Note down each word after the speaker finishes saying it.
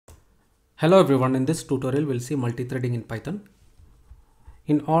Hello everyone, in this tutorial we'll see multi-threading in Python.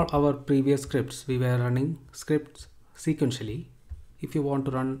 In all our previous scripts, we were running scripts sequentially. If you want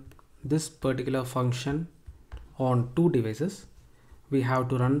to run this particular function on two devices, we have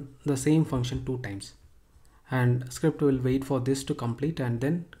to run the same function two times. And script will wait for this to complete and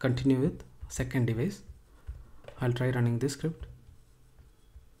then continue with second device. I'll try running this script.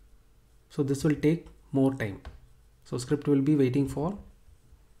 So this will take more time. So script will be waiting for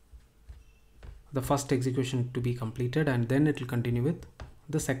the first execution to be completed and then it will continue with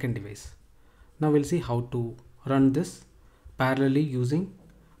the second device. Now we'll see how to run this parallelly using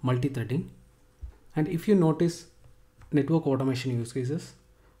multi-threading. And if you notice network automation use cases,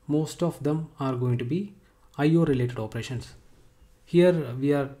 most of them are going to be IO related operations. Here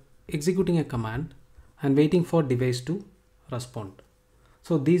we are executing a command and waiting for device to respond.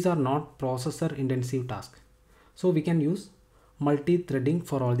 So these are not processor intensive tasks. So we can use multi-threading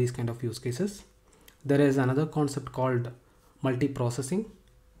for all these kind of use cases. There is another concept called multiprocessing,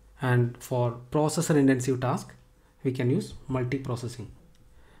 and for processor intensive task we can use multiprocessing,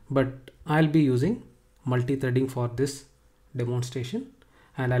 but I'll be using multi-threading for this demonstration,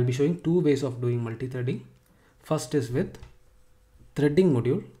 and I'll be showing two ways of doing multi-threading. First is with threading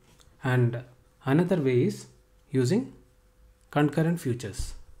module and another way is using concurrent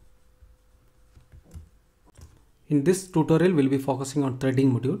futures. In this tutorial we'll be focusing on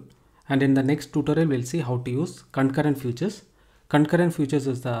threading module, and in the next tutorial we'll see how to use concurrent futures. Concurrent futures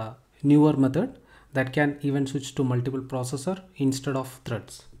is the newer method that can even switch to multiple processor instead of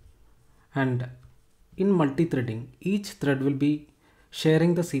threads. And in multi-threading, each thread will be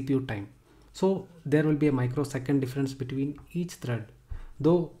sharing the CPU time. So there will be a microsecond difference between each thread.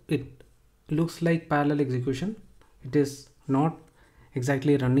 Though it looks like parallel execution, it is not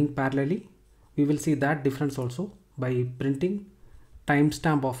exactly running parallelly. We will see that difference also by printing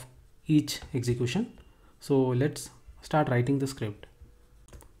timestamp of each execution. So let's start writing the script.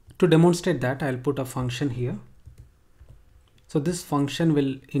 To demonstrate that, I'll put a function here. So this function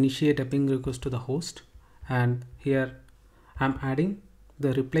will initiate a ping request to the host, and here I'm adding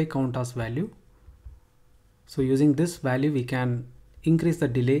the reply count as value. So using this value we can increase the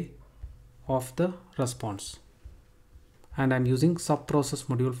delay of the response, and I'm using subprocess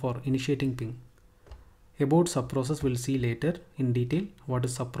module for initiating ping. About subprocess we'll see later in detail what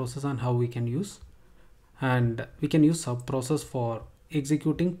is subprocess and how we can use, and we can use subprocess for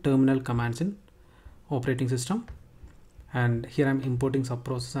executing terminal commands in operating system. And here I'm importing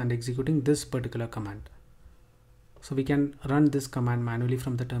subprocess and executing this particular command. So we can run this command manually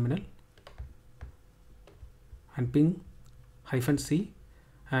from the terminal and ping -c,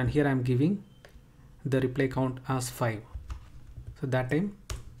 and here I'm giving the reply count as 5. So that time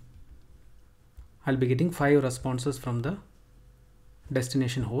I'll be getting 5 responses from the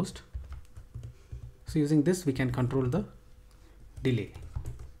destination host. So using this we can control the delay.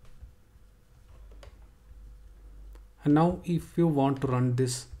 And now if you want to run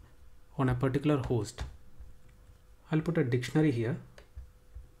this on a particular host, I'll put a dictionary here.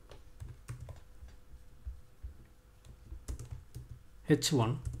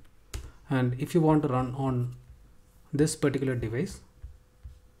 H1, and if you want to run on this particular device,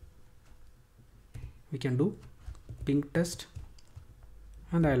 we can do ping test,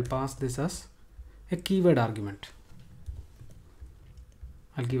 and I'll pass this as a keyword argument.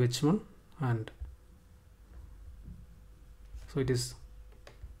 I'll give H1, and so it is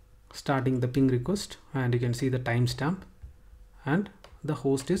starting the ping request, and you can see the timestamp and the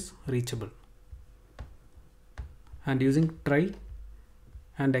host is reachable. And using try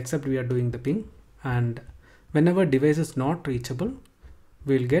and except we are doing the ping, and whenever device is not reachable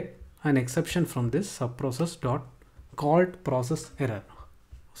we'll get an exception from this subprocess dot called process error.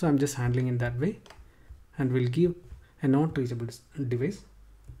 So I'm just handling in that way, and we'll give a not reachable device.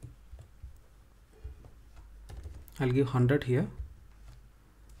 I'll give 100 here,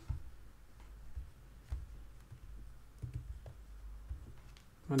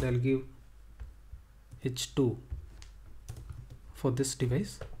 and I'll give H2 for this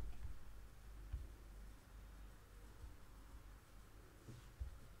device.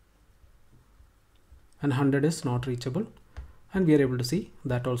 And 100 is not reachable, and we are able to see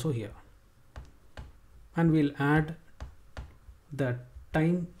that also here. And we'll add the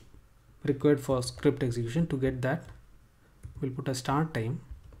time required for script execution. To get that, we'll put a start time,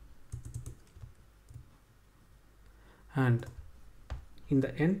 and in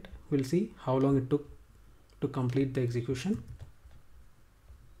the end we'll see how long it took to complete the execution.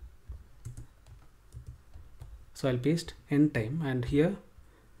 So I'll paste end time, and here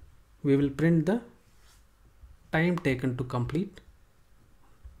we will print the time taken to complete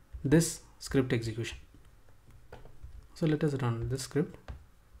this script execution. So let us run this script.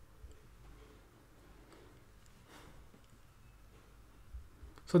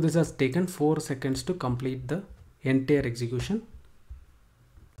 So this has taken 4 seconds to complete the entire execution.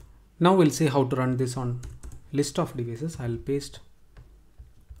 Now we'll see how to run this on list of devices. I'll paste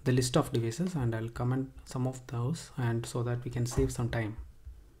the list of devices and I'll comment some of those, and so that we can save some time.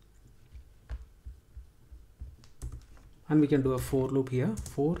 And we can do a for loop here,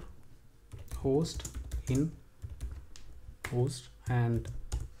 for host in host, and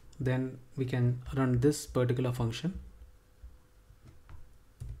then we can run this particular function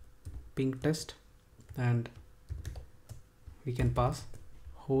ping test, and we can pass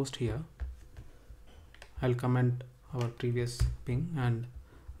host here. I'll comment our previous ping, and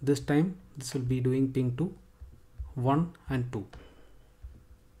this time this will be doing ping to 1 and 2.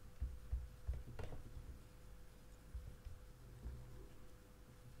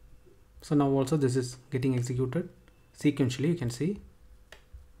 So now also this is getting executed sequentially. You can see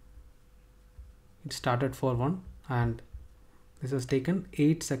it started for 1 and this has taken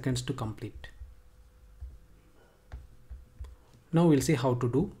 8 seconds to complete. Now we'll see how to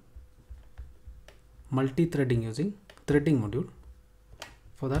do multi-threading using threading module.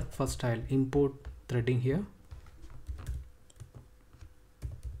 For that, first I'll import threading here.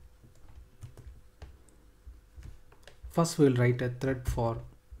 First we'll write a thread for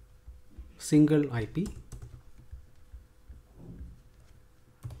single IP.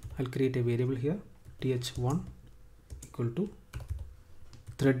 I'll create a variable here, th1 equal to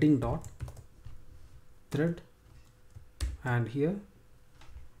threading dot thread, and here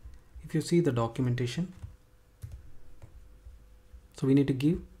if you see the documentation, so we need to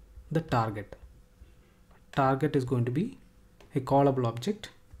give the target. Target is going to be a callable object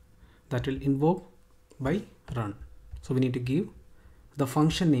that will invoke by run. So we need to give the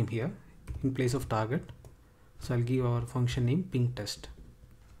function name here in place of target. So I'll give our function name ping test,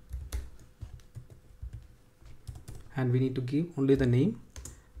 and we need to give only the name.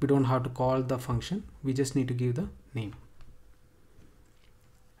 We don't have to call the function, we just need to give the name.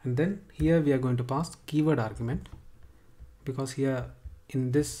 And then here we are going to pass keyword argument, because here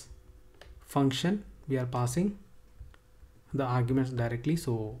in this function we are passing the arguments directly,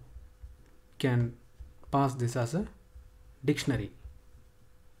 so can pass this as a dictionary.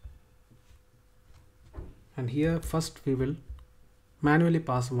 And here first we will manually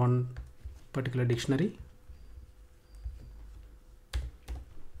pass one particular dictionary.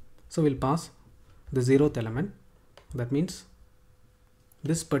 So we'll pass the 0th element, that means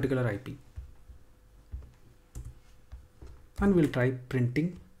this particular IP, and we'll try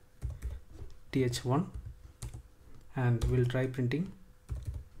printing th1, and we'll try printing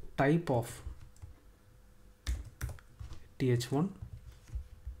type of th1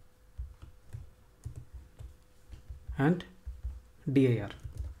 and dir.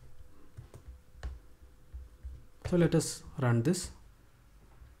 So let us run this.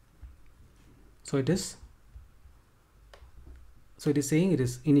 So it is saying it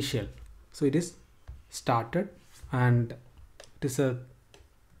is initial, so it is started, and it is a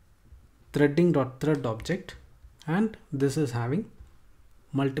threading.thread object, and this is having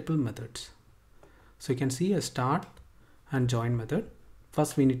multiple methods. So you can see a start and join method.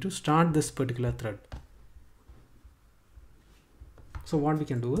 First we need to start this particular thread. So what we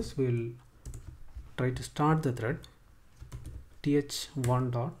can do is we will try to start the thread,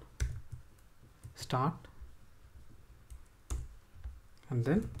 th1 dot start, and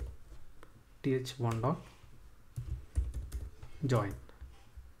then th1 dot join.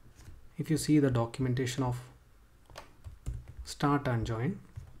 If you see the documentation of start and join,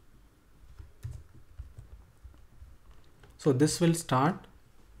 so this will start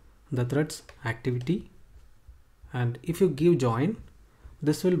the thread's activity, and if you give join,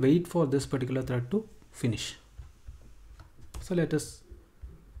 this will wait for this particular thread to finish. So let us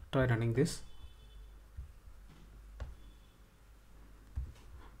try running this.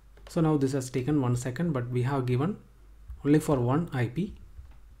 So now this has taken 1 second, but we have given only for one IP.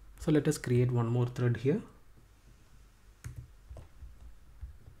 So let us create one more thread here.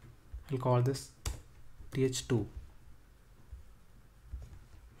 I'll call this th2,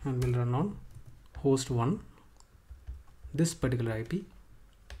 and we'll run on host 1, this particular IP.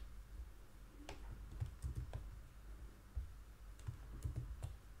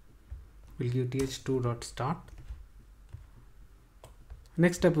 We'll give th2.start.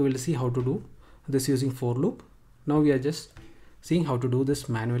 Next step we will see how to do this using for loop. Now we are just seeing how to do this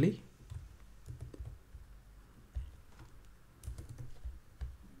manually.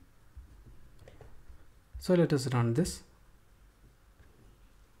 So let us run this.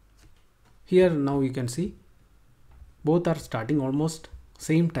 Here now you can see both are starting almost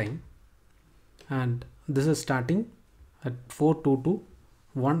same time, and this is starting at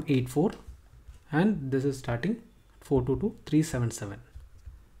 422.184 and this is starting 422.377.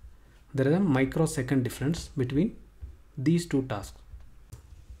 There is a microsecond difference between these two tasks,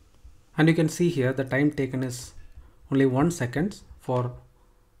 and you can see here the time taken is only 1 second for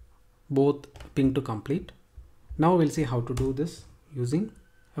both ping to complete. Now we'll see how to do this using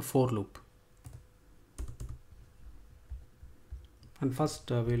a for loop. And first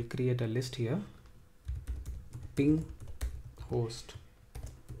we'll create a list here, ping host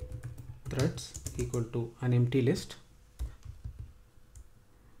threads equal to an empty list.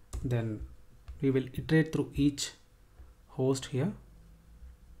 Then we will iterate through each host here.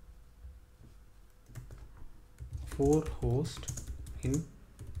 For host in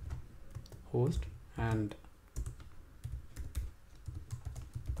host and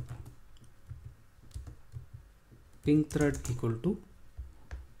ping thread equal to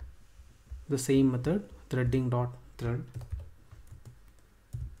the same method, threading dot thread,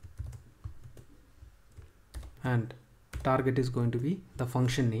 and target is going to be the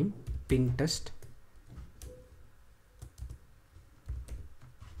function name ping test.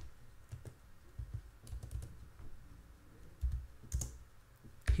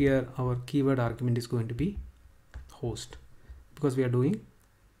 Here our keyword argument is going to be host because we are doing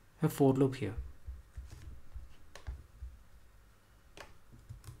a for loop here.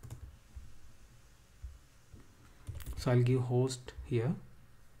 So I'll give host here.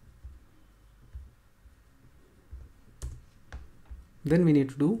 Then we need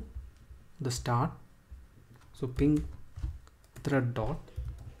to do the start. So ping thread dot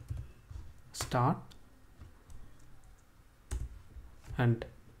start, and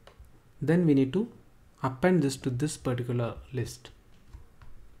then we need to append this to this particular list.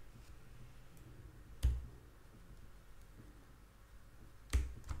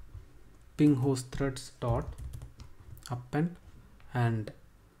 Ping host threads dot append, and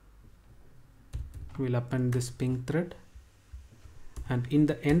we'll append this ping thread, and in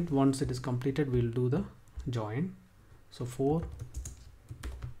the end once it is completed we'll do the join. So for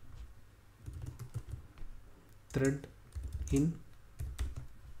thread in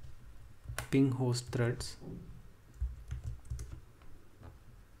ping host threads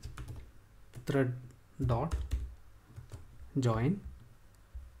thread dot join.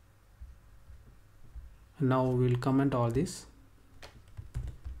 Now we'll comment all this.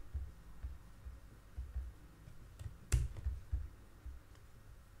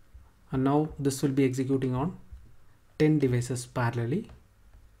 And now this will be executing on 10 devices parallelly.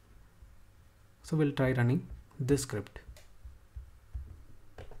 So we'll try running this script.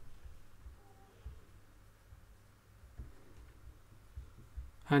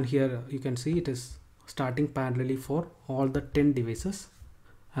 And here you can see it is starting parallelly for all the 10 devices,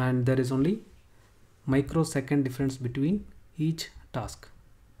 and there is only microsecond difference between each task,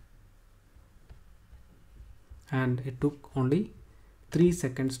 and it took only 3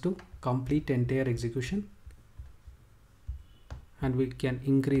 seconds to complete entire execution. And we can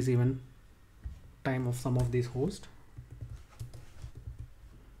increase even time of some of these hosts.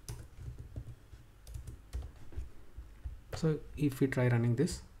 So if we try running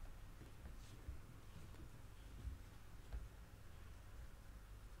this,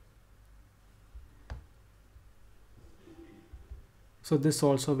 so this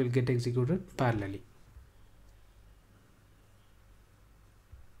also will get executed parallelly.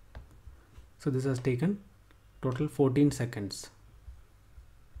 So this has taken total 14 seconds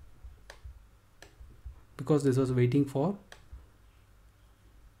because this was waiting for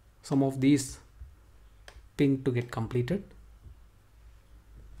some of these ping to get completed.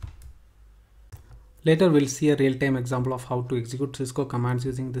 Later we'll see a real-time example of how to execute Cisco commands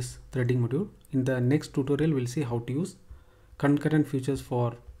using this threading module. In the next tutorial we'll see how to use concurrent features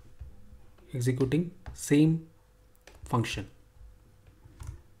for executing same function.